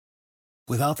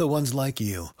Without the ones like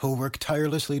you, who work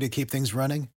tirelessly to keep things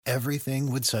running,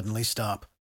 everything would suddenly stop.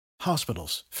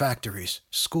 Hospitals, factories,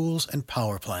 schools, and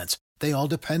power plants, they all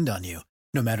depend on you.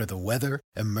 No matter the weather,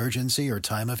 emergency, or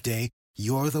time of day,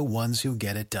 you're the ones who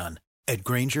get it done. At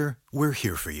Grainger, we're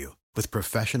here for you with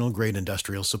professional-grade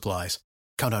industrial supplies.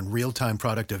 Count on real-time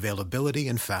product availability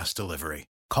and fast delivery.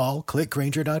 Call, click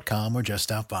Grainger.com, or just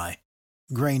stop by.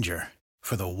 Grainger,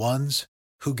 for the ones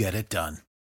who get it done.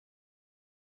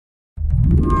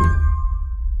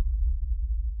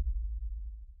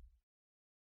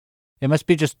 It must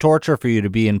be just torture for you to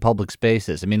be in public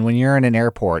spaces. I mean, when you're in an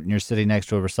airport and you're sitting next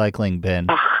to a recycling bin.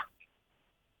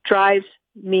 Drives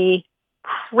me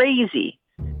crazy.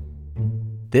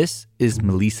 This is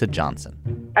Melissa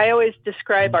Johnson. I always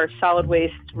describe our solid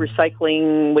waste,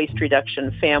 recycling, waste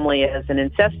reduction family as an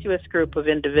incestuous group of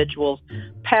individuals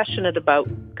passionate about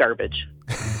garbage.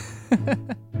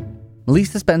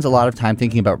 Melissa spends a lot of time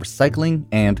thinking about recycling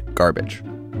and garbage.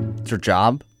 It's her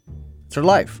job. It's her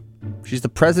life. She's the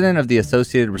president of the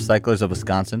Associated Recyclers of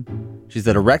Wisconsin. She's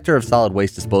the director of solid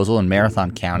waste disposal in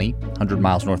Marathon County, 100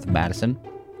 miles north of Madison.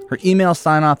 Her email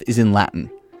sign-off is in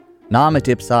Latin. Nam et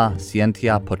ipsa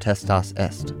scientia potestas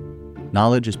est.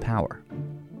 Knowledge is power,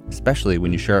 especially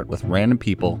when you share it with random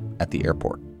people at the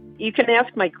airport. You can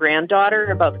ask my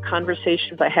granddaughter about the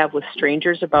conversations I have with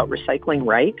strangers about recycling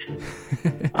right.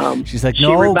 She's like,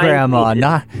 no, Grandma,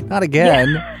 not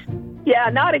again.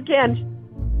 Yeah, not again.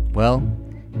 Well,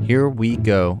 here we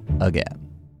go again.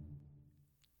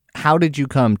 How did you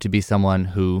come to be someone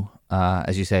who,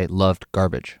 as you say, loved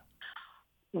garbage?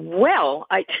 Well,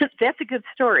 that's a good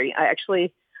story.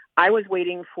 I was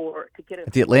waiting to get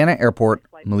At the Atlanta airport,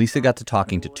 Melissa got to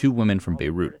talking to two women from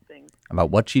Beirut about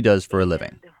what she does for a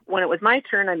living. When it was my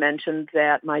turn, I mentioned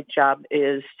that my job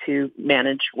is to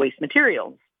manage waste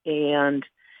materials. And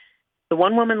the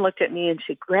one woman looked at me and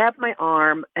she grabbed my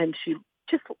arm and she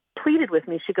just pleaded with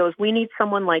me. She goes, "We need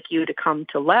someone like you to come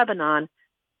to Lebanon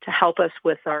to help us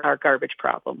with our garbage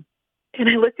problem." And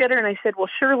I looked at her and I said, "Well,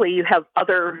 surely you have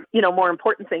other, more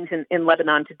important things in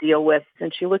Lebanon to deal with."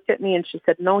 And she looked at me and she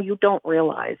said, "No, you don't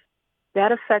realize.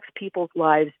 That affects people's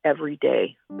lives every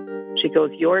day." She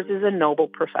goes, "Yours is a noble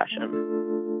profession."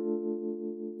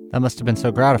 That must have been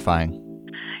so gratifying.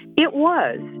 It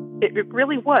was. It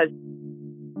really was.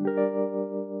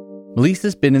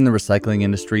 Melissa's been in the recycling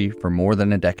industry for more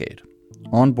than a decade,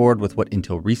 on board with what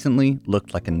until recently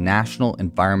looked like a national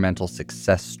environmental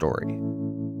success story.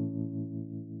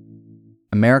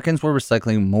 Americans were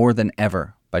recycling more than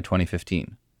ever by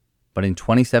 2015. But in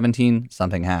 2017,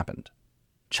 something happened.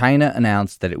 China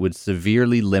announced that it would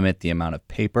severely limit the amount of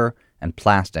paper and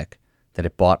plastic that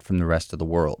it bought from the rest of the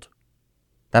world.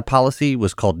 That policy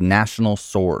was called National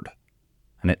Sword,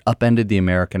 and it upended the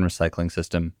American recycling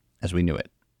system as we knew it.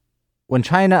 When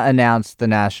China announced the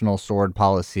National Sword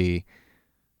policy,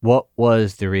 what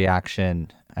was the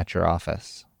reaction at your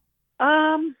office?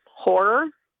 Horror.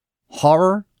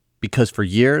 Horror? Because for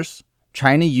years,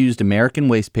 China used American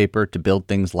waste paper to build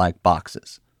things like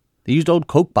boxes. They used old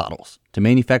Coke bottles to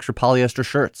manufacture polyester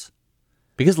shirts.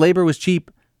 Because labor was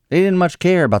cheap, they didn't much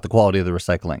care about the quality of the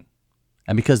recycling.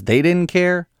 And because they didn't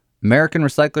care, American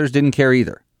recyclers didn't care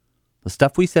either. The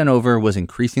stuff we sent over was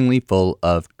increasingly full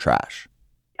of trash.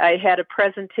 I had a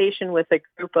presentation with a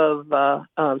group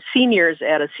of seniors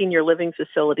at a senior living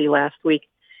facility last week.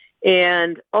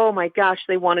 And, oh my gosh,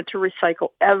 they wanted to recycle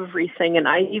everything. And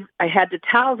I had to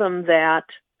tell them that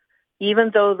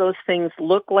even though those things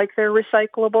look like they're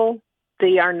recyclable,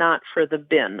 they are not for the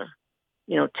bin.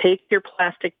 Take your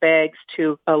plastic bags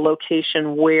to a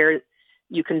location where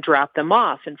you can drop them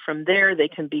off. And from there, they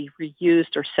can be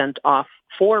reused or sent off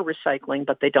for recycling,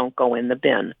 but they don't go in the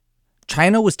bin.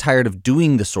 China was tired of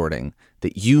doing the sorting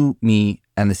that you, me,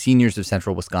 and the seniors of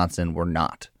central Wisconsin were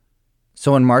not.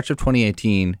 So in March of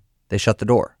 2018, they shut the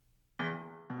door.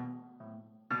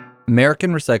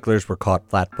 American recyclers were caught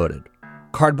flat-footed.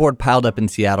 Cardboard piled up in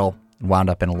Seattle and wound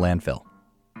up in a landfill.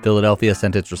 Philadelphia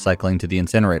sent its recycling to the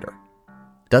incinerator.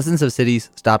 Dozens of cities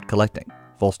stopped collecting,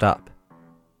 full stop.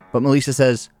 But Melissa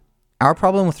says, our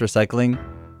problem with recycling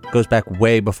goes back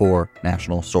way before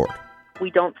National Sword.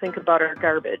 We don't think about our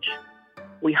garbage.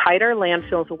 We hide our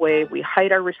landfills away. We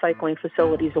hide our recycling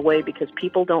facilities away because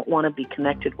people don't want to be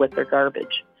connected with their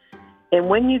garbage. And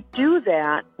when you do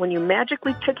that, when you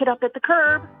magically pick it up at the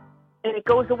curb and it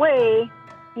goes away,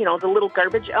 the little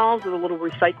garbage elves or the little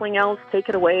recycling elves take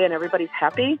it away and everybody's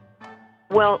happy.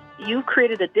 Well, you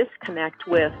created a disconnect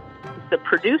with the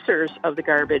producers of the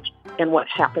garbage and what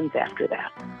happens after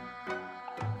that.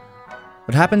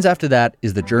 What happens after that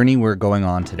is the journey we're going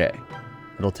on today.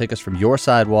 It'll take us from your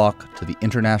sidewalk to the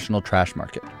international trash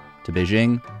market, to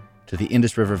Beijing, to the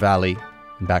Indus River Valley,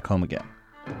 and back home again.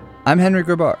 I'm Henry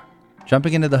Grabar,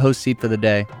 jumping into the host seat for the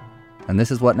day, and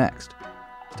this is What Next?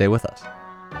 Stay with us.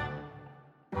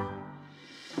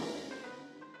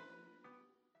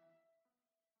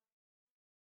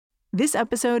 This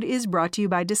episode is brought to you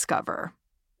by Discover.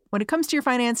 When it comes to your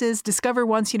finances, Discover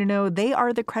wants you to know they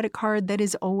are the credit card that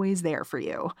is always there for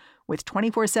you. With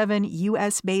 24/7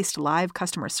 U.S.-based live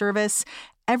customer service,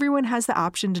 everyone has the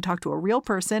option to talk to a real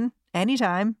person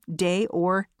anytime, day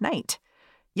or night.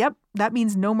 Yep, that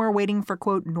means no more waiting for,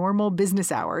 quote, normal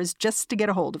business hours just to get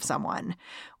a hold of someone.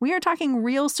 We are talking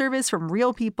real service from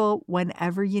real people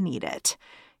whenever you need it.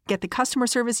 Get the customer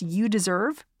service you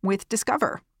deserve with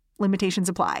Discover. Limitations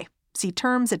apply. See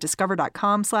terms at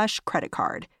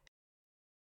discover.com/creditcard.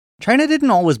 China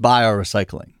didn't always buy our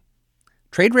recycling.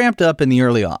 Trade ramped up in the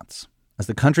early aughts as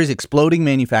the country's exploding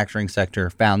manufacturing sector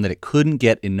found that it couldn't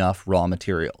get enough raw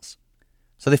materials.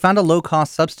 So they found a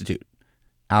low-cost substitute,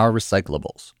 our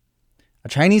recyclables. A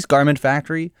Chinese garment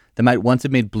factory that might once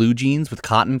have made blue jeans with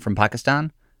cotton from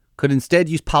Pakistan could instead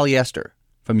use polyester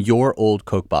from your old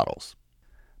Coke bottles.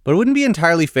 But it wouldn't be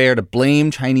entirely fair to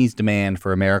blame Chinese demand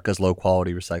for America's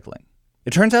low-quality recycling.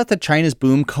 It turns out that China's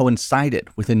boom coincided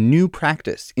with a new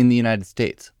practice in the United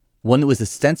States, one that was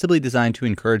ostensibly designed to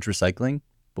encourage recycling,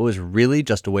 but was really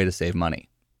just a way to save money.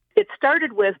 It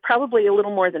started with probably a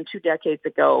little more than 2 decades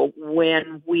ago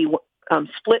when we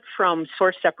split from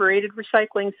source-separated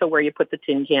recycling, so where you put the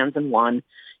tin cans in one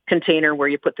container, where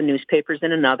you put the newspapers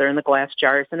in another, and the glass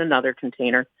jars in another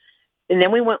container. And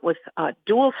then we went with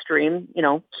dual stream,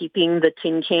 keeping the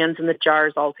tin cans and the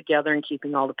jars all together and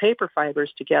keeping all the paper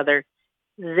fibers together.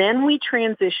 Then we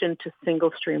transitioned to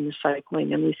single stream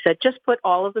recycling, and we said, just put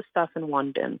all of the stuff in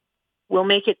one bin. We'll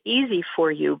make it easy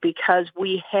for you because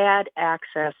we had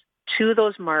access to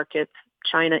those markets,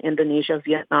 China, Indonesia,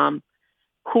 Vietnam,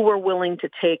 who were willing to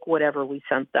take whatever we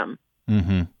sent them.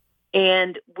 Mm-hmm.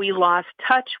 And we lost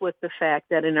touch with the fact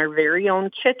that in our very own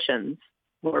kitchens,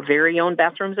 or very own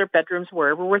bathrooms or bedrooms,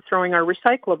 wherever we're throwing our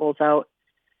recyclables out,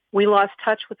 we lost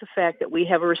touch with the fact that we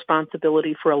have a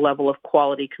responsibility for a level of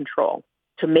quality control.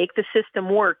 To make the system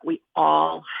work, we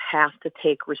all have to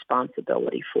take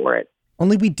responsibility for it.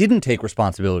 Only we didn't take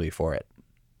responsibility for it.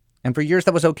 And for years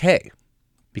that was okay,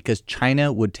 because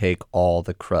China would take all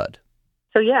the crud.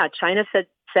 So yeah, China said,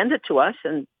 send it to us,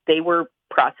 and they were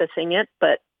processing it.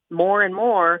 But more and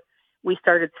more, we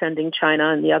started sending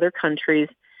China and the other countries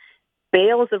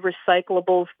bales of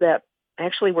recyclables that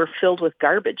actually were filled with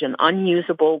garbage and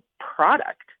unusable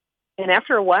product. And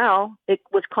after a while, it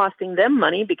was costing them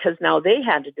money because now they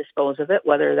had to dispose of it,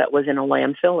 whether that was in a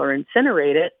landfill or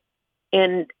incinerate it.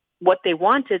 And what they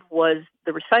wanted was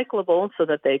the recyclable so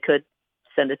that they could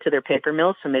send it to their paper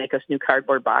mills to make us new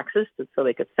cardboard boxes so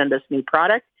they could send us new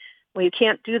product. Well, you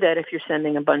can't do that if you're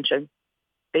sending a bunch of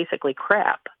basically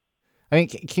crap. I mean,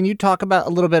 can you talk about a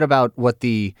little bit about what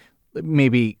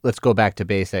maybe let's go back to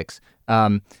basics.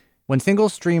 When single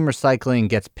stream recycling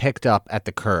gets picked up at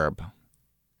the curb,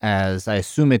 as I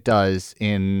assume it does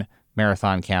in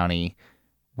Marathon County,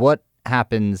 what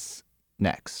happens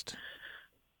next?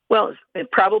 Well, it's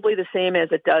probably the same as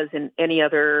it does in any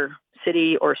other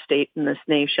city or state in this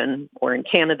nation or in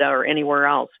Canada or anywhere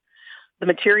else. The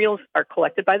materials are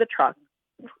collected by the truck.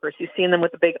 Of course, you've seen them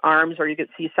with the big arms, or you could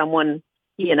see someone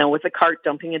with a cart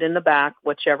dumping it in the back,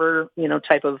 whichever,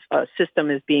 type of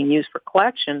system is being used for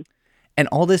collection. And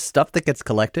all this stuff that gets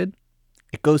collected,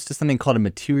 it goes to something called a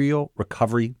material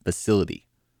recovery facility.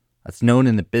 That's known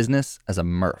in the business as a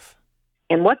MRF.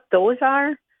 And what those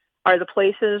are the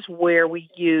places where we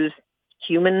use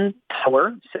human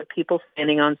power, so people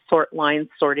standing on sort lines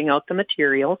sorting out the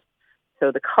materials.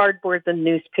 So the cardboard, the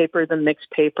newspaper, the mixed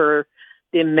paper,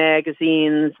 the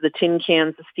magazines, the tin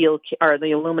cans, the steel or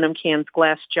the aluminum cans,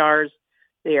 glass jars,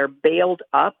 they are baled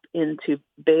up into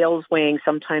bales weighing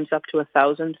sometimes up to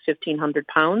 1,000, 1,500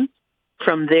 pounds.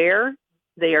 From there,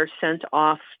 they are sent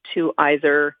off to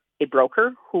either a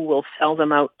broker who will sell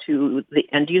them out to the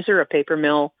end user, a paper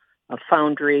mill, a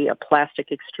foundry, a plastic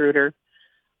extruder,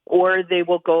 or they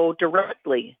will go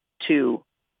directly to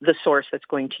the source that's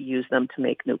going to use them to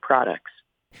make new products.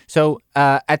 So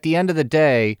at the end of the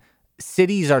day,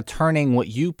 cities are turning what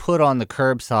you put on the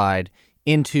curbside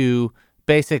into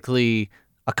basically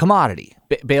a commodity.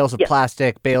 Bales of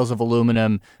plastic, bales of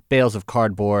aluminum, bales of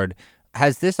cardboard.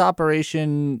 Has this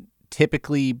operation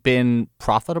typically been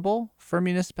profitable for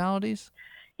municipalities?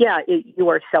 Yeah, you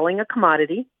are selling a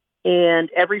commodity,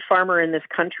 and every farmer in this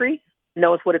country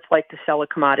knows what it's like to sell a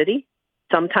commodity.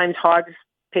 Sometimes hogs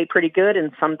pay pretty good,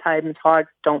 and sometimes hogs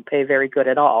don't pay very good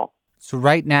at all. So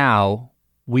right now,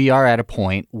 we are at a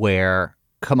point where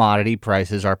commodity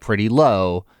prices are pretty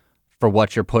low for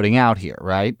what you're putting out here,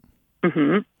 right?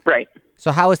 Mm-hmm. Right.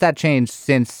 So how has that changed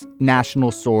since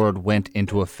National Sword went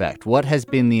into effect? What has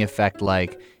been the effect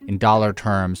like in dollar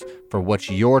terms for what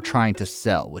you're trying to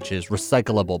sell, which is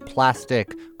recyclable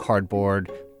plastic,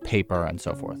 cardboard, paper, and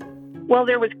so forth? Well,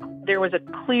 there was a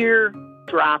clear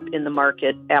drop in the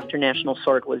market after National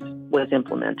Sword was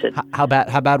implemented. How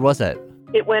bad was it?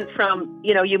 It went from,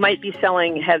 you might be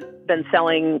have been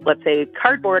selling, let's say,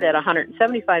 cardboard at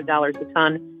 $175 a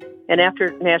ton. And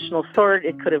after National Sword,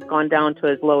 it could have gone down to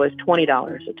as low as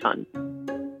 $20 a ton.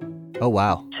 Oh,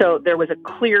 wow. So there was a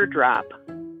clear drop.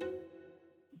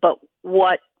 But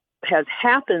what has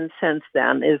happened since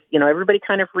then is, everybody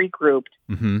kind of regrouped.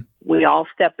 Mm-hmm. We all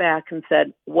stepped back and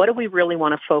said, what do we really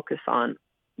want to focus on?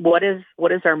 What is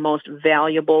our most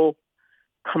valuable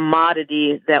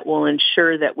commodity that will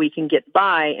ensure that we can get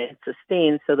by and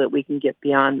sustain so that we can get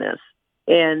beyond this?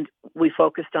 And we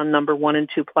focused on number 1 and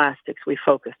 2 plastics. We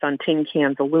focused on tin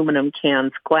cans, aluminum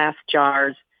cans, glass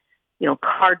jars,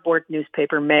 cardboard,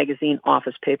 newspaper, magazine,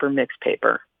 office paper, mixed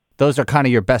paper. Those are kind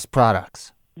of your best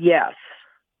products. Yes.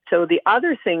 So the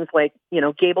other things like,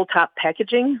 gable top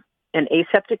packaging and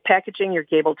aseptic packaging. Your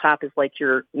gable top is like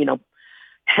your,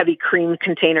 heavy cream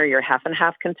container, your half and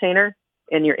half container.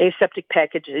 And your aseptic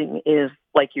packaging is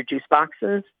like your juice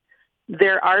boxes.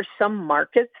 There are some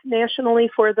markets nationally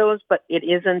for those, but it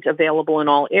isn't available in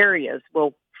all areas.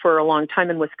 Well, for a long time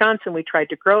in Wisconsin, we tried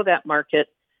to grow that market,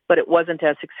 but it wasn't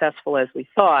as successful as we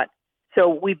thought. So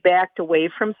we backed away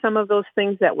from some of those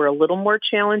things that were a little more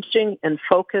challenging and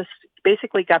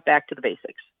basically got back to the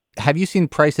basics. Have you seen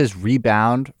prices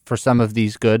rebound for some of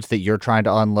these goods that you're trying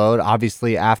to unload?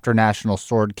 Obviously, after National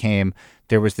Sword came,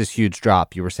 there was this huge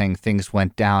drop. You were saying things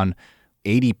went down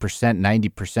 80%,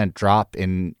 90% drop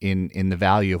in the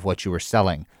value of what you were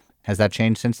selling. Has that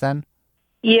changed since then?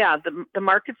 Yeah, the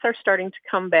markets are starting to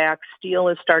come back. Steel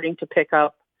is starting to pick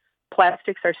up.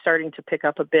 Plastics are starting to pick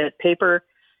up a bit. Paper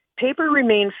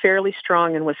remained fairly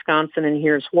strong in Wisconsin, and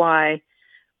here's why.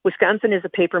 Wisconsin is a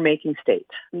paper-making state.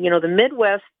 The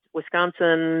Midwest,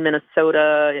 Wisconsin,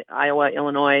 Minnesota, Iowa,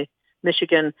 Illinois,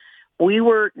 Michigan, we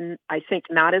were, I think,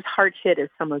 not as hard hit as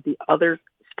some of the other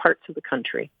parts of the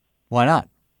country. Why not?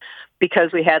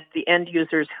 Because we had the end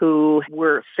users who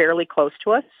were fairly close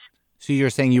to us. So you're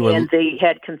saying and they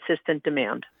had consistent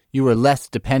demand. You were less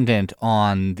dependent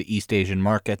on the East Asian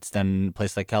markets than a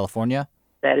place like California?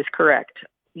 That is correct.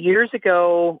 Years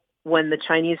ago, when the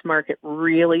Chinese market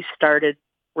really started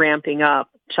ramping up,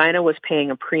 China was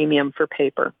paying a premium for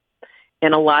paper.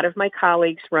 And a lot of my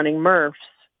colleagues running MRFs,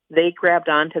 they grabbed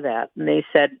onto that and they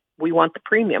said, we want the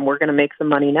premium. We're going to make the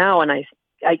money now. And I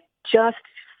just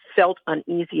felt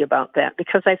uneasy about that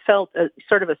because I felt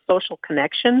sort of a social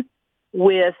connection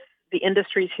with the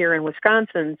industries here in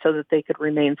Wisconsin so that they could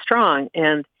remain strong.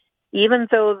 And even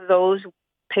though those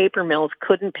paper mills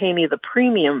couldn't pay me the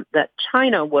premium that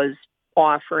China was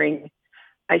offering,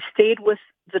 I stayed with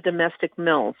the domestic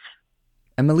mills.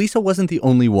 And Melissa wasn't the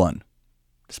only one.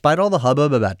 Despite all the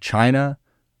hubbub about China,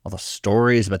 all the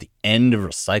stories about the end of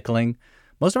recycling,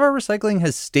 most of our recycling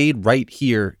has stayed right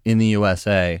here in the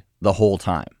USA the whole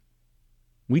time.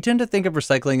 We tend to think of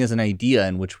recycling as an idea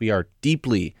in which we are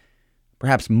deeply,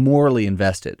 perhaps morally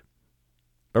invested.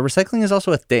 But recycling is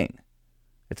also a thing.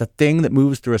 It's a thing that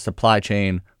moves through a supply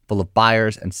chain full of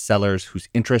buyers and sellers whose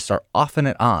interests are often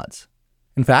at odds.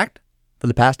 In fact, for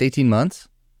the past 18 months,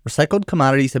 recycled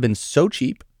commodities have been so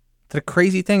cheap that a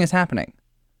crazy thing is happening.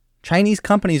 Chinese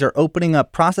companies are opening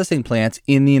up processing plants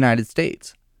in the United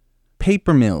States.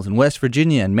 Paper mills in West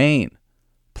Virginia and Maine.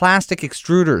 Plastic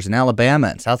extruders in Alabama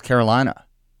and South Carolina.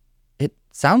 It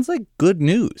sounds like good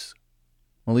news.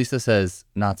 Melissa says,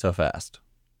 not so fast.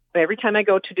 Every time I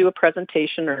go to do a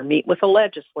presentation or meet with a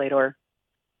legislator,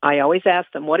 I always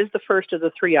ask them, what is the first of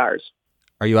the 3 R's?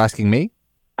 Are you asking me?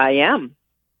 I am.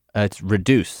 It's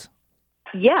reduce.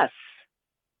 Yes.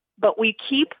 But we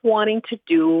keep wanting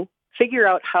to figure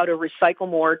out how to recycle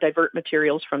more, divert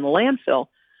materials from the landfill.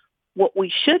 What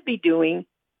we should be doing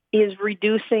is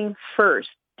reducing first.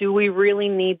 Do we really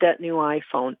need that new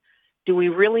iPhone? Do we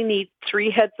really need 3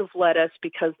 heads of lettuce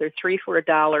because they're 3 for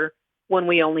 $1 when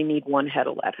we only need 1 head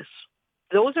of lettuce?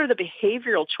 Those are the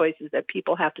behavioral choices that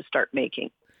people have to start making.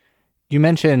 You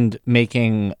mentioned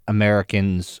making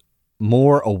Americans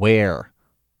more aware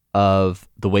of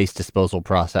the waste disposal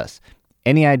process.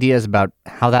 Any ideas about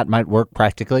how that might work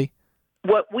practically?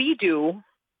 What we do,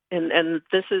 and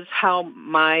this is how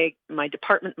my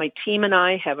department, my team and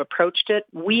I have approached it,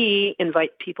 we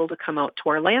invite people to come out to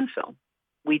our landfill.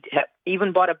 We have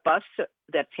even bought a bus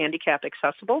that's handicap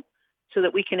accessible so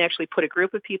that we can actually put a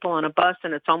group of people on a bus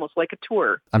and it's almost like a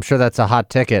tour. I'm sure that's a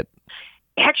hot ticket.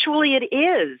 Actually, it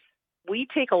is. we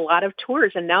take a lot of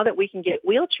tours, and now that we can get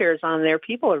wheelchairs on there,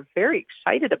 people are very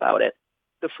excited about it.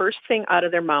 The first thing out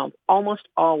of their mouth almost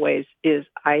always is,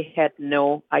 I had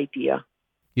no idea.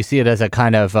 You see it as a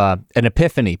kind of an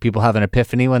epiphany. People have an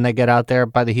epiphany when they get out there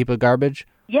by the heap of garbage?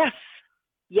 Yes.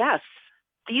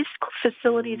 These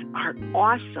facilities are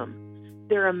awesome.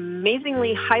 They're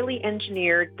amazingly highly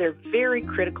engineered. They're very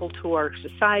critical to our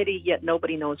society, yet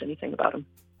nobody knows anything about them.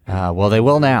 Well, they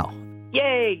will now.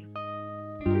 Yay!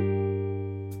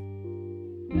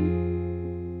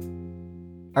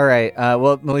 All right.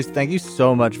 Well, Melissa, thank you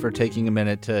so much for taking a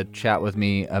minute to chat with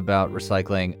me about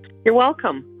recycling. You're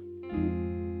welcome.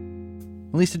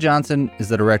 Melissa Johnson is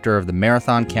the director of the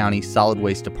Marathon County Solid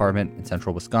Waste Department in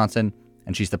central Wisconsin,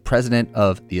 and she's the president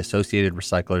of the Associated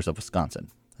Recyclers of Wisconsin.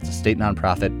 It's a state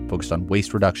nonprofit focused on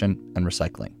waste reduction and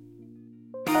recycling.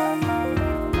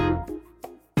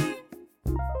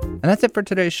 And that's it for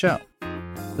today's show.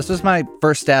 This was my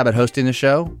first stab at hosting the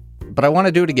show, but I want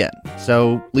to do it again,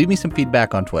 so leave me some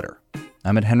feedback on Twitter.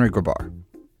 I'm at Henry Grabar.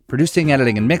 Producing,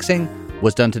 editing, and mixing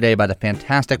was done today by the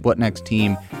fantastic What Next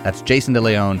team. That's Jason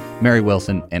DeLeon, Mary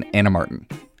Wilson, and Anna Martin.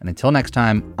 And until next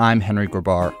time, I'm Henry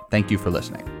Grabar. Thank you for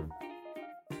listening.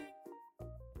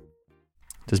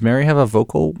 Does Mary have a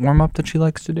vocal warm-up that she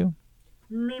likes to do?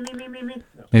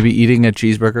 Maybe eating a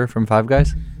cheeseburger from Five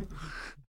Guys?